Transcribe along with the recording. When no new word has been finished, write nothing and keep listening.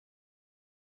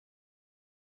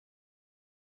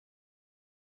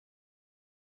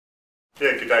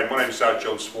Yeah, good day. My name is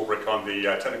John Swarbrick. I'm the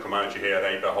technical manager here at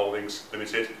AB Holdings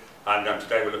Limited, and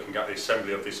today we're looking at the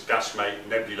assembly of this Gasmate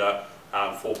Nebula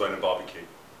 4-burner barbecue.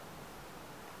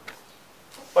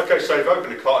 Okay, so you've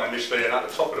opened the carton initially, and at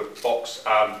the top of the box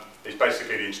is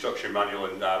basically the instruction manual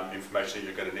and information that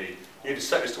you're going to need. You need to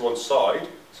set this to one side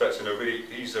so it's in a really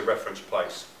easy reference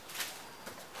place.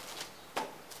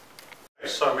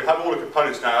 So we have all the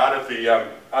components now out of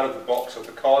the box of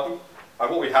the carton. And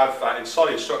what we have inside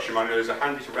the instruction manual is a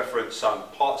handy to reference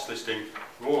parts listing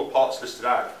with all the parts listed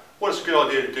out. What it's a good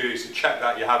idea to do is to check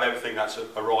that you have everything that's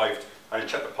arrived and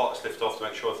check the parts lift off to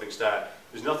make sure everything's there.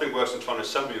 There's nothing worse than trying to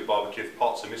assemble your barbecue if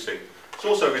parts are missing. It's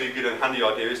also a really good and handy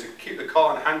idea is to keep the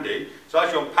carton handy, so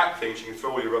as you unpack things you can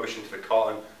throw all your rubbish into the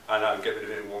carton and get rid of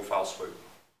it in one foul swoop.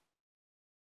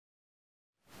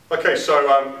 Okay, so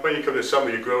when you come to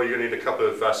assemble your grill, you're going to need a couple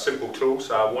of simple tools.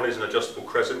 One is an adjustable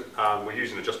crescent. We're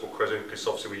using an adjustable crescent because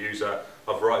obviously we use a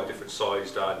variety of different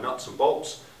sized nuts and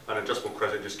bolts. An adjustable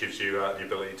crescent just gives you the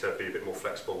ability to be a bit more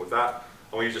flexible with that.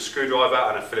 And we use a screwdriver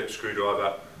and a Phillips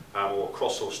screwdriver, or a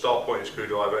cross or star pointed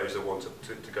screwdriver is the one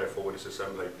to go for with this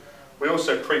assembly. We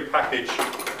also pre-package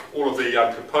all of the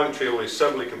componentry, all the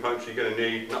assembly componentry you're going to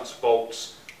need, nuts,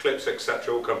 bolts, clips,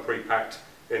 etc. all come pre-packed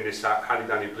in this handy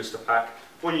dandy blister pack.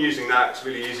 When you're using that, it's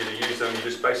really easy to use them. You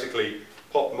just basically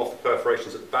pop them off the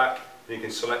perforations at the back, and you can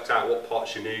select out what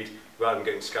parts you need rather than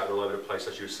getting scattered all over the place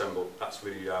as you assemble. That's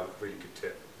really really good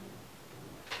tip.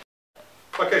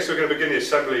 Okay, so we're going to begin the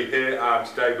assembly here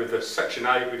today with the section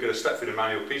A. We're going to step through the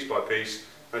manual piece by piece.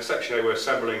 And in section A, we're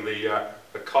assembling the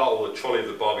cart or the trolley of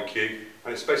the barbecue,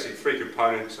 and it's basically 3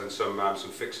 components and some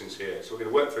fixings here. So we're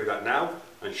going to work through that now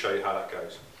and show you how that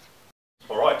goes.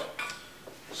 All right.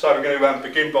 So we're going to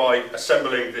begin by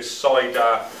assembling this side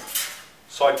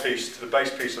piece to the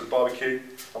base piece of the barbecue,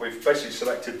 and we've basically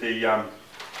selected the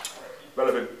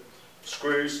relevant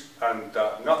screws and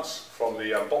nuts from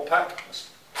the bolt pack,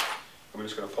 and we're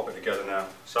just going to pop it together now.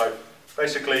 So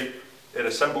basically it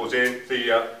assembles in,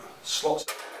 the slots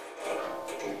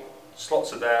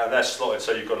are there, and they're slotted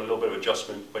so you've got a little bit of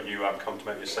adjustment when you come to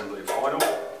make the assembly final.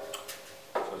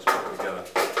 So let's put it together.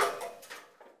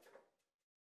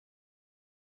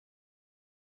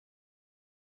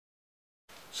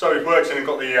 So we've worked in and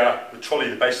got the trolley,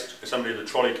 the base assembly of the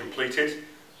trolley completed,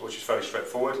 which is fairly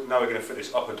straightforward. Now we're going to fit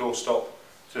this upper doorstop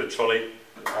to the trolley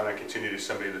and then continue the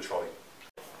assembly of the trolley.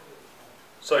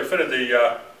 So we fitted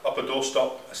the upper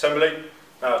doorstop assembly,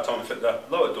 now it's time to fit the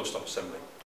lower doorstop assembly.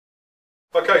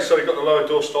 Okay, so we've got the lower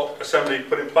doorstop assembly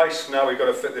put in place, now we've got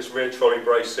to fit this rear trolley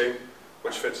brace in,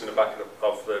 which fits in the back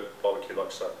of the barbecue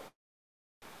like so.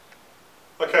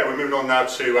 Okay, we're moving on now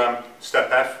to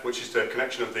step F, which is the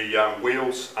connection of the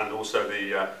wheels and also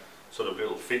the sort of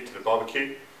little feet to the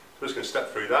barbecue. So we're just going to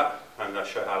step through that and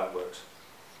show how that works.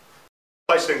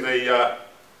 Placing the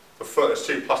foot, there's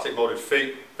 2 plastic moulded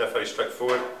feet, they're fairly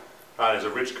straightforward. There's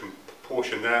a ridge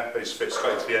portion there, they just fit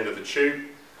straight to the end of the tube.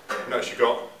 Notice you've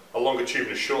got a longer tube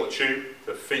and a shorter tube.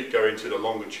 The feet go into the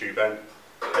longer tube end,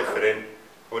 they fit in. And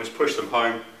we'll just push them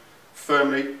home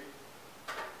firmly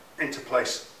into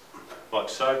place. Like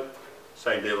so,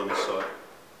 same deal on this side.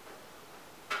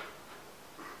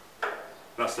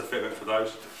 That's the fitment for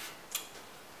those.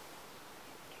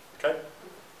 Okay,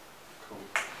 cool.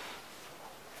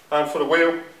 And for the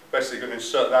wheel, basically going to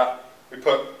insert that. We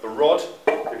put the rod,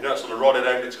 you've noticed on the rod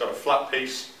end it's got a flat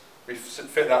piece. We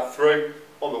fit that through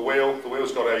on the wheel. The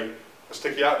wheel's got a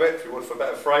sticky out bit, if you want for a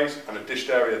better phrase, and a dished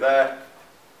area there.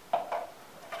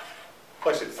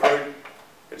 Place it through,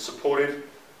 it's supported,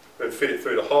 then fit it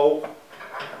through the hole.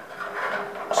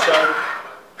 So,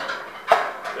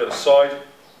 the other side, and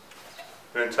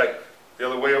then take the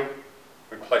other wheel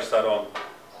and place that on.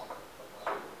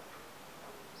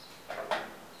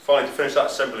 Finally, to finish that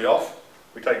assembly off,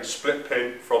 we take a split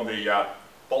pin from the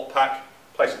bolt pack,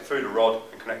 place it through the rod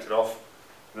and connect it off,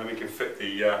 and then we can fit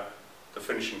the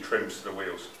finishing trims to the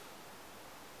wheels.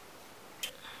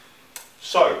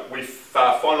 So, we've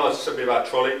finalised the assembly of our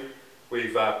trolley.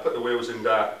 We've put the wheels and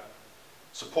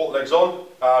support legs on,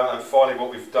 and finally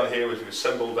what we've done here is we've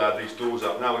assembled these doors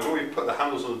up. Now we've already put the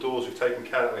handles on the doors, we've taken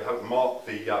care that we haven't marked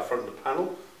the front of the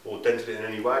panel or dented it in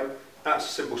any way. That's a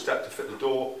simple step to fit the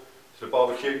door to the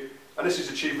barbecue, and this is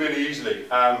achieved really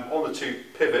easily. On the 2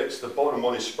 pivots, the bottom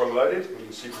one is sprung loaded, and you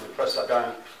can see we can press that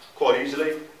down quite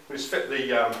easily. We just fit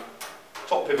the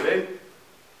top pivot in,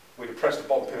 we can press the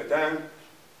bottom pivot down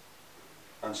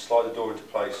and slide the door into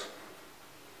place.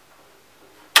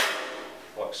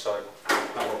 Like so.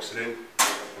 That locks it in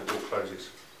and the door closes.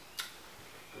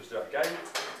 Let's do that again.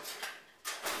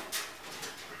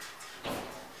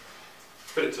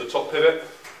 Fit it to the top pivot.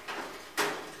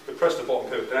 We press the bottom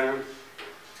pivot down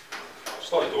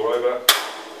slide the door over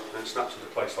and it snaps into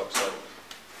place like so.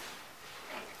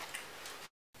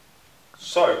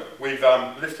 So we've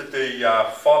lifted the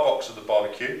firebox of the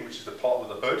barbecue, which is the part of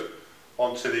the hood,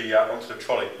 onto the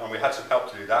trolley, and we had some help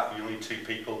to do that. You'll need 2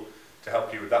 people to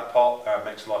help you with that part.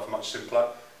 Makes life much simpler.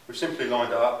 We've simply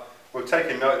lined it up. We've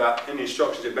taken note that in the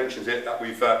instructions it mentions it that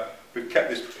we've kept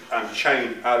this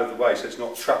chain out of the way, so it's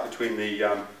not trapped between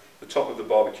the top of the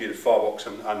barbecue, the firebox,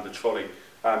 and the trolley.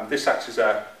 This acts as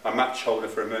a match holder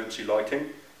for emergency lighting,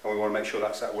 and we want to make sure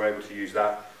that we're able to use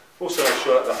that. Also make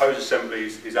sure that the hose assembly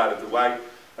is out of the way,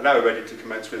 and now we're ready to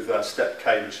commence with step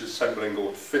K, which is assembling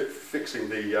or fixing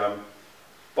the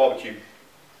barbecue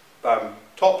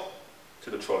top to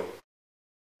the trolley.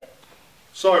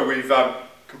 So we've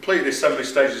completed the assembly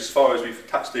stages as far as we've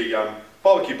attached the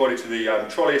barbecue body to the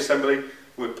trolley assembly.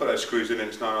 We've put those screws in and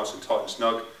it's now nice and tight and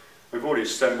snug. We've already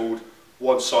assembled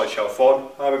one side shelf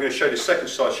on. We're going to show you the second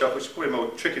side shelf, which is probably more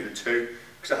tricky of the two,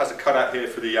 because it has a cutout here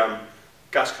for the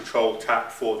gas control tap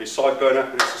for the side burner,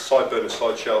 and it's a side burner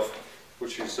side shelf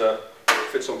which is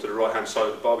fits onto the right hand side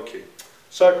of the barbecue.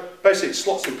 So basically it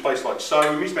slots in place like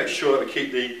so. We need to make sure that we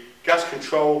keep the gas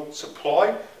control supply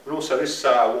and also this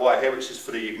wire here, which is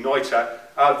for the igniter,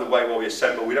 out of the way while we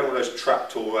assemble. We don't want those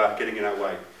trapped or getting in our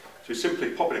way. So we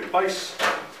simply pop it in place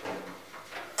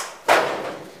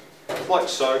like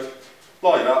so,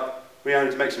 line it up. We now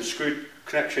need to make some screw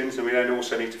connections, and we then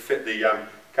also need to fit the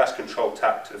gas control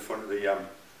tap to the front of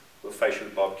the fascia of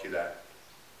the barbecue there.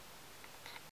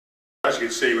 As you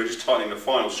can see, we're just tightening the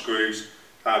final screws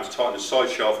to tighten the side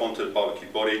shelf onto the barbecue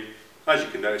body. As you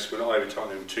can notice, we're not over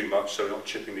tightening them too much, so we're not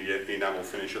chipping the enamel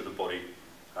finish of the body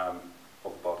of the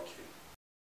barbecue.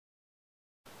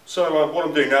 So what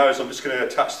I'm doing now is I'm just going to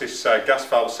attach this gas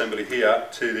valve assembly here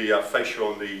to the fascia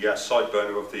on the side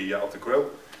burner of the grill.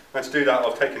 And to do that,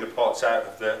 I've taken the parts out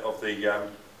of the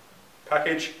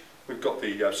package. We've got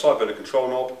the side burner control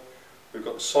knob, we've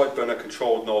got the side burner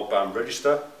control knob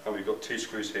register, and we've got 2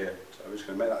 screws here. So I'm just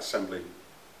going to make that assembly.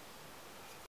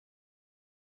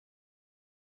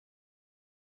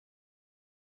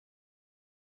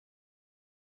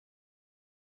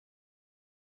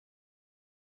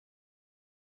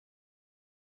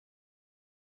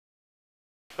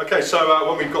 Okay, so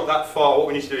when we've got that far, what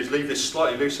we need to do is leave this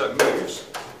slightly loose so it moves,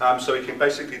 so we can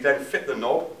basically then fit the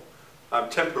knob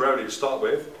temporarily to start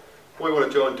with. What we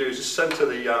want to try and do is just centre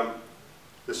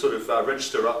the sort of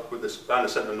register up with this and the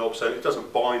centre knob so it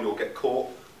doesn't bind or get caught.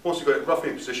 Once we've got it roughly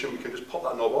in position, we can just pop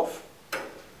that knob off,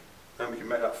 and we can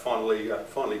make that finally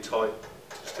tight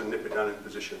just to nip it down into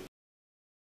position.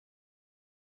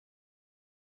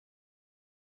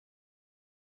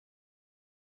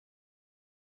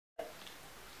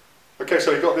 Okay,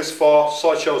 so we've got this far,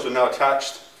 side shelves are now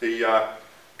attached, the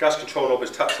gas control knob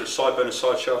is attached to the side burner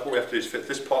side shelf. What we have to do is fit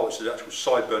this part, which is the actual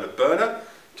side burner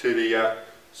to the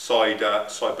side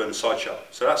burner side shelf.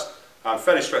 So that's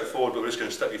fairly straightforward, but we're just going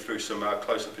to step you through some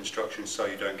close-up instructions so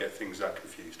you don't get things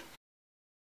confused.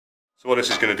 So what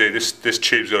this is going to do, this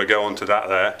tube's got to go onto that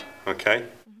there, okay?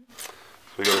 So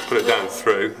we've got to put it down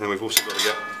through, and we've also got to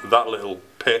get that little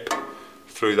pip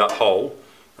through that hole.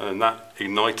 And that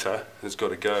igniter has got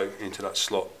to go into that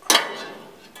slot.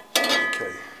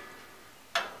 Okay.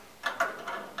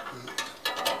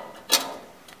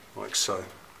 Like so.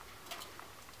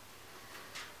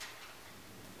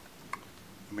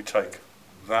 And we take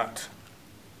that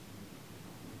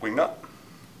wing nut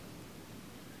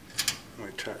and we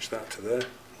attach that to there,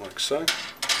 like so.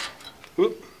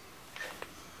 Whoop.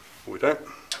 Or we don't.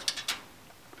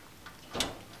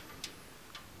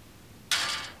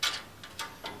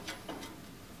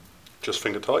 Just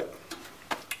finger tight.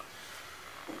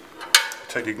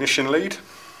 Take the ignition lead,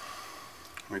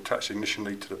 and we attach the ignition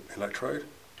lead to the electrode,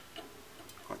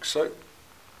 like so.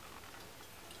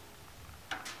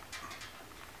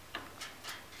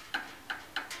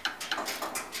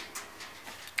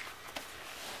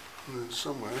 And then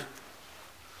somewhere,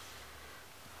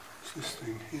 there's this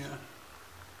thing here,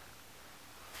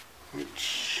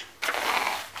 which,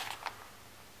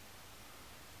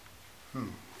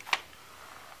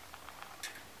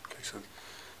 so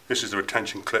this is the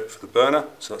retention clip for the burner,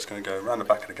 so that's going to go around the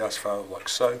back of the gas valve like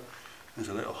so. There's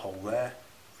a little hole there,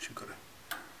 which you've got to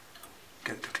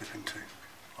get it to clip into,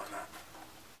 like that.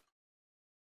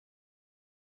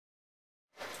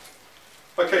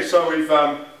 Okay, so we've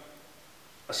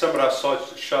assembled our side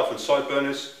shelf and side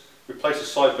burners. We've placed a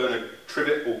side burner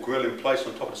trivet or grill in place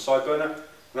on top of the side burner, and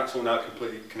that's all now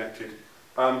completely connected.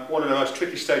 One of the most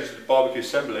tricky stages of the barbecue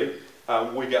assembly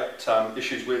we get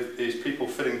issues with is people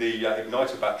fitting the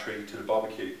igniter battery to the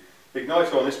barbecue. The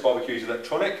igniter on this barbecue is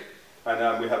electronic,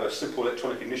 and we have a simple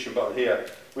electronic ignition button here.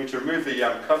 We need to remove the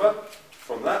cover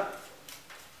from that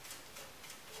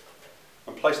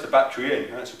and place the battery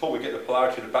in. And it's important we get the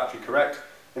polarity of the battery correct.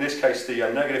 In this case, the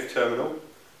negative terminal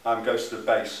goes to the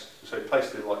base. So you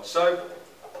place it like so.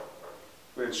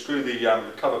 We then screw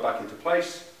the cover back into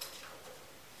place.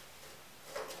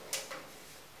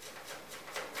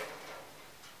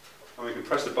 And we can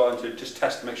press the button to just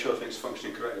test to make sure everything's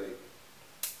functioning correctly.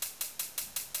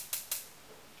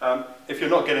 If you're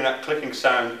not getting that clicking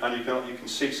sound, and you can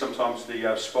see sometimes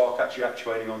the spark actually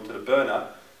actuating onto the burner,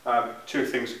 two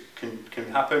things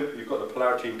can happen. You've got the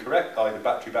polarity incorrect, either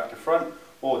battery back to front,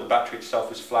 or the battery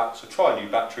itself is flat. So try a new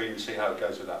battery and see how it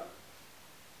goes with that.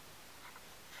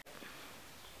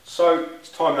 So it's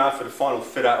time now for the final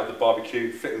fit out of the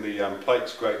barbecue, fitting the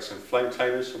plates, grates and flame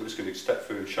tamers. So we're just going to step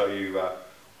through and show you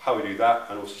how we do that,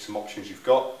 and also some options you've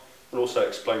got, and also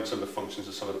explain some of the functions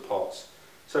of some of the parts.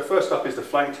 So first up is the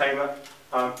flame tamer,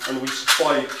 and we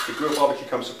supply, the grill barbecue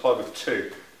comes supplied with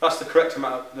two. That's the correct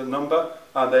amount, the number,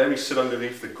 and they only sit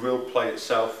underneath the grill plate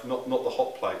itself, not the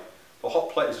hot plate. The hot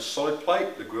plate is a solid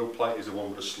plate, the grill plate is the one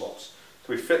with the slots.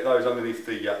 So we fit those underneath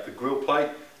the grill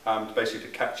plate, basically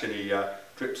to catch any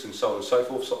drips and so on and so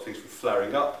forth, stop things from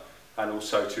flaring up, and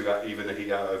also to even the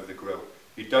heat out over the grill.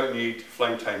 You don't need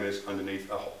flame tamers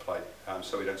underneath a hot plate,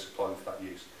 so we don't supply them for that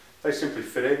use. They simply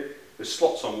fit in. There's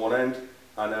slots on one end,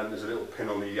 and then there's a little pin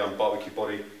on the barbecue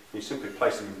body. You simply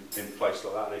place them in place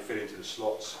like that, and they fit into the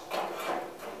slots,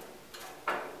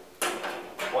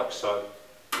 like so.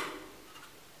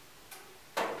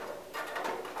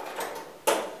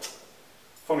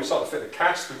 Finally, start to fit the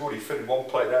cast. We've already fitted one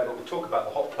plate there, but we'll talk about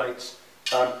the hot plates.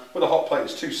 With a hot plate,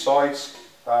 there's two sides.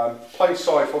 Plain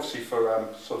side, obviously, for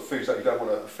sort of foods that you don't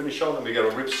want to finish on, and we get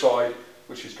a rib side,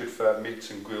 which is good for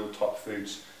meats and grilled type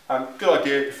foods. Good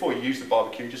idea, before you use the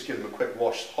barbecue, just give them a quick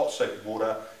wash, hot soap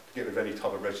water, to get rid of any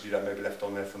type of residue that may be left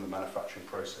on there from the manufacturing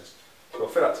process. So we'll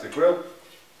fit that to the grill.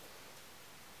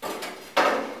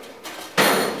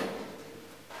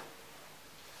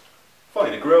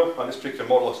 Finally, the grill, and this particular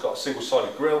model has got a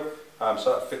single-sided grill,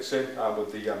 so that fits in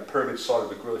with the pyramid side of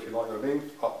the grill, if you like what I mean,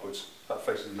 upwards. That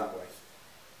faces in that way.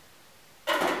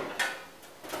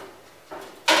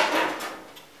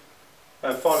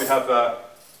 And finally, we have a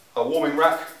warming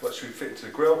rack, which we fit into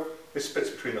the grill. This fits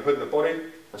between the hood and the body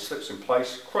and slips in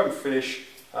place. Chrome finish,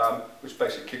 which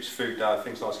basically keeps food down,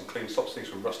 things nice and clean, stops things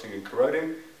from rusting and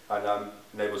corroding, and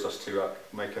enables us to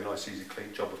make a nice, easy,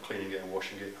 clean job of cleaning it and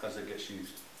washing it as it gets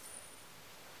used.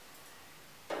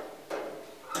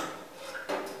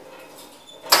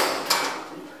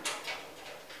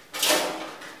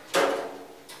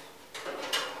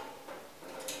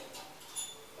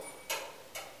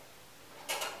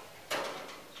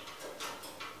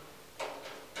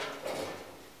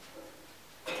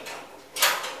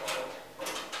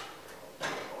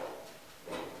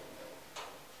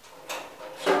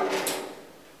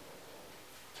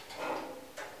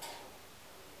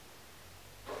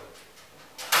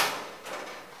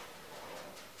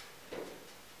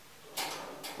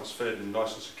 That's fitted in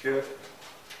nice and secure.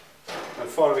 And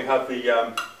finally, we have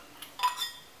the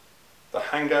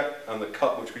hanger and the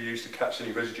cup, which we use to catch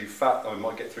any residue fat that we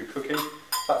might get through cooking.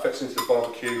 That fits into the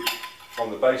barbecue. On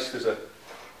the base,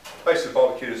 base of the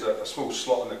barbecue, there's a small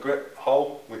slot in the grip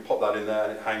hole. We pop that in there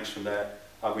and it hangs from there.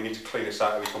 And we need to clean this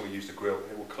out every time we use the grill.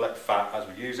 It will collect fat as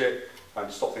we use it, and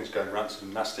to stop things going rancid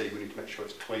and nasty, we need to make sure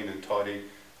it's clean and tidy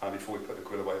before we put the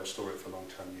grill away or store it for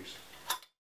long-term use.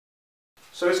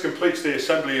 So this completes the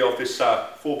assembly of this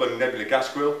 4-burner Nebula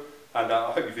gas grill, and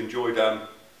I hope you've enjoyed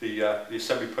the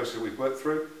assembly process that we've worked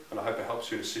through, and I hope it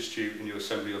helps you and assists you in your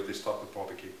assembly of this type of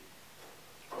barbecue.